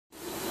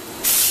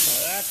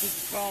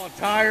It's called a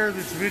tire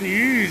that's been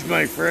used,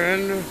 my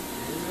friend.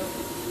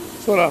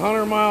 That's what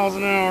 100 miles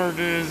an hour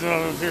does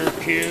out there,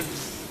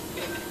 kids.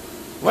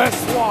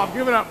 Les Swab,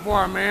 give it up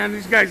for him, man.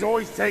 These guys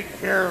always take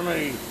care of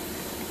me.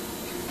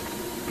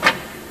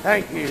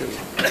 Thank you.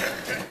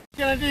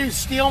 Gonna do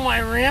steal my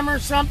rim or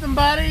something,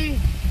 buddy?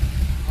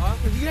 Huh?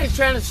 Are you guys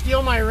trying to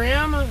steal my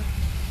rim? I don't know.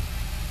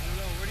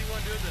 Where do you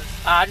want to do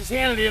this? Just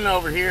hand it in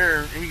over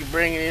here. If you can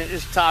bring it in,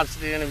 just toss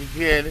it in if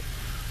you could.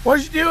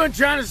 What you doing,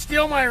 trying to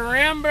steal my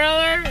rim,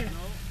 brother? No.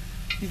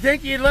 You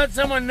think you'd let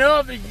someone know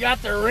if you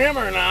got the rim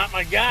or not?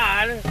 My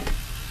God.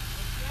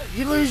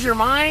 You lose your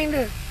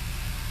mind?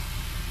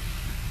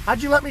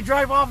 How'd you let me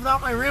drive off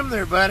without my rim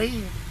there,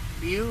 buddy?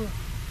 You?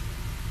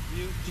 Did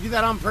you do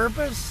that on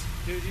purpose?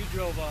 Dude, you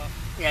drove off.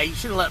 Yeah, you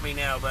should have let me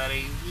know,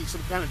 buddy. You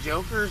some kind of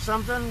joker or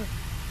something?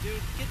 Dude,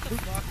 get the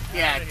fuck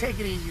Yeah, out of take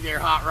here. it easy there,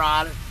 Hot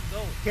Rod.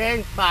 Go.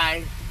 Okay,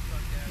 bye.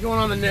 Going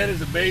on the net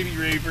as a baby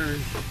raper.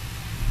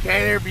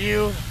 Okay, there,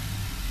 Bew.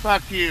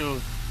 Fuck you.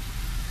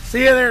 See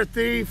you there,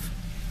 thief.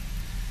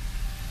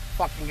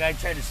 Fucking guy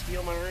tried to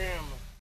steal my rim.